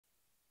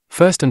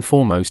First and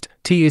foremost,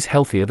 tea is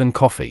healthier than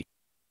coffee.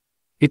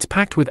 It's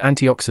packed with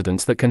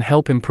antioxidants that can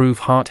help improve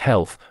heart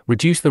health,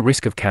 reduce the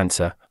risk of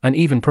cancer, and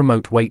even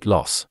promote weight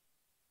loss.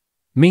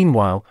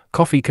 Meanwhile,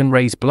 coffee can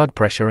raise blood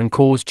pressure and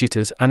cause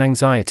jitters and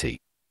anxiety.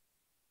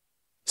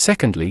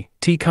 Secondly,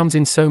 tea comes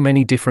in so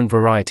many different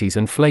varieties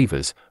and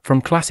flavors,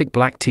 from classic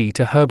black tea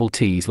to herbal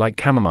teas like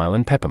chamomile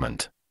and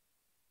peppermint.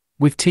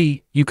 With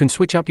tea, you can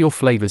switch up your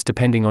flavors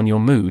depending on your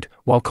mood,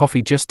 while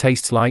coffee just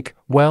tastes like,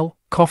 well,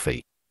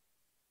 coffee.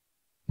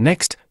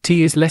 Next,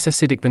 tea is less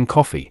acidic than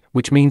coffee,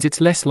 which means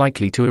it's less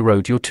likely to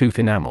erode your tooth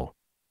enamel.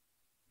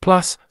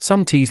 Plus,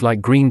 some teas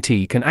like green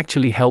tea can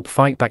actually help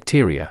fight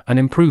bacteria and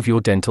improve your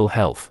dental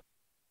health.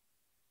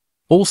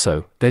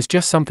 Also, there's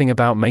just something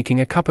about making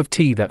a cup of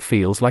tea that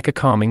feels like a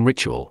calming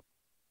ritual.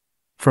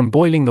 From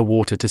boiling the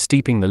water to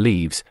steeping the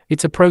leaves,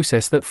 it's a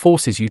process that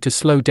forces you to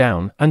slow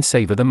down and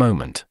savor the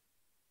moment.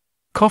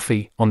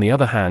 Coffee, on the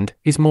other hand,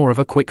 is more of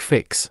a quick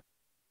fix.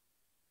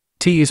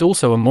 Tea is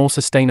also a more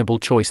sustainable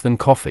choice than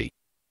coffee.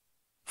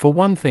 For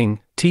one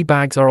thing, tea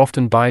bags are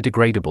often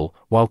biodegradable,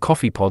 while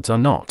coffee pods are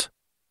not.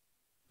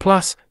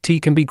 Plus, tea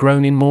can be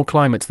grown in more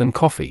climates than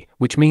coffee,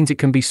 which means it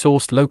can be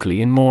sourced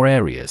locally in more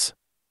areas.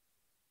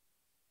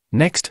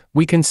 Next,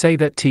 we can say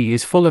that tea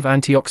is full of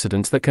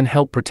antioxidants that can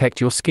help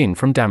protect your skin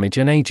from damage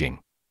and aging.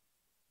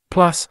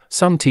 Plus,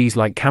 some teas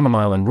like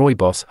chamomile and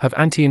rooibos have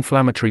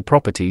anti-inflammatory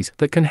properties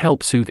that can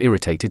help soothe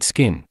irritated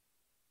skin.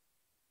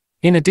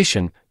 In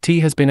addition, tea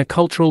has been a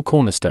cultural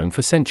cornerstone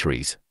for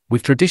centuries,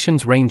 with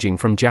traditions ranging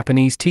from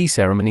Japanese tea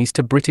ceremonies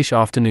to British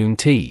afternoon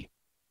tea.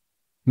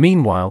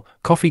 Meanwhile,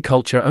 coffee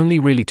culture only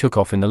really took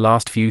off in the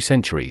last few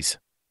centuries.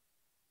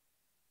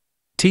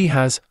 Tea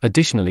has,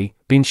 additionally,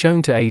 been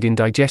shown to aid in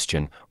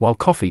digestion, while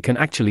coffee can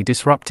actually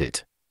disrupt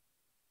it.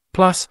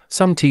 Plus,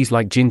 some teas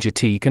like ginger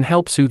tea can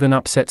help soothe an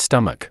upset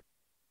stomach.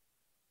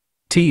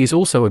 Tea is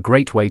also a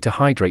great way to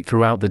hydrate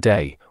throughout the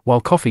day,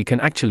 while coffee can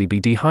actually be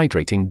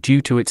dehydrating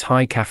due to its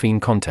high caffeine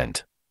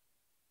content.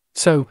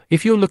 So,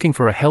 if you're looking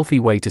for a healthy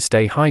way to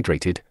stay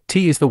hydrated,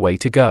 tea is the way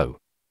to go.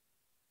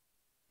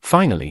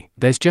 Finally,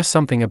 there's just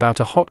something about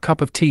a hot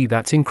cup of tea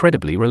that's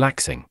incredibly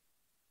relaxing.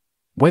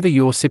 Whether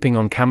you're sipping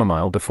on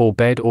chamomile before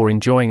bed or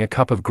enjoying a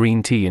cup of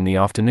green tea in the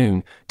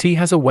afternoon, tea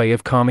has a way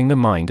of calming the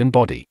mind and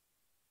body.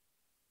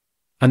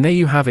 And there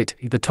you have it,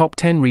 the top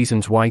 10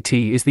 reasons why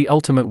tea is the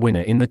ultimate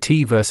winner in the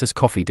tea versus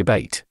coffee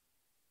debate.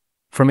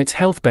 From its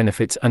health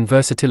benefits and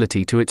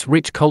versatility to its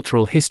rich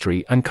cultural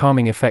history and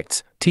calming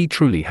effects, tea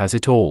truly has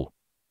it all.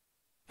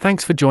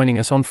 Thanks for joining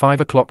us on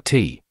 5 o'clock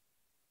tea.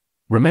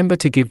 Remember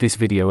to give this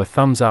video a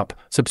thumbs up,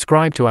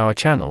 subscribe to our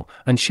channel,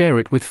 and share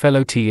it with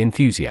fellow tea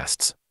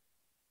enthusiasts.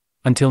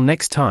 Until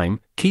next time,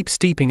 keep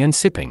steeping and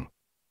sipping.